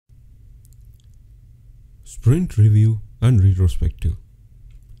Sprint Review and Retrospective.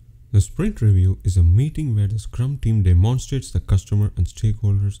 The Sprint Review is a meeting where the Scrum team demonstrates the customer and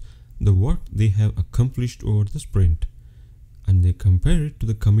stakeholders the work they have accomplished over the sprint, and they compare it to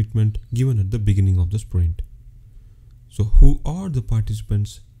the commitment given at the beginning of the sprint. So who are the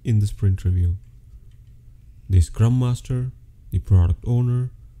participants in the Sprint Review? The Scrum Master, the Product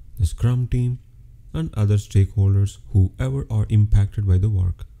Owner, the Scrum team, and other stakeholders whoever are impacted by the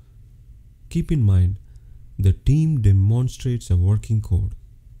work. Keep in mind, the team demonstrates a working code.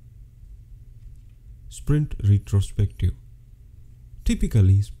 Sprint Retrospective.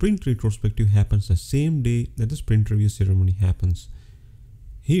 Typically, Sprint Retrospective happens the same day that the Sprint Review ceremony happens.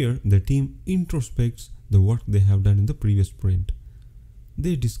 Here, the team introspects the work they have done in the previous sprint.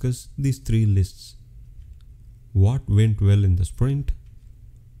 They discuss these three lists: what went well in the sprint,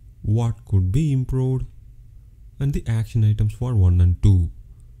 what could be improved, and the action items for 1 and 2.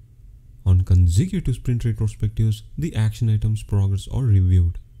 On consecutive sprint retrospectives, the action items progress are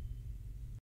reviewed.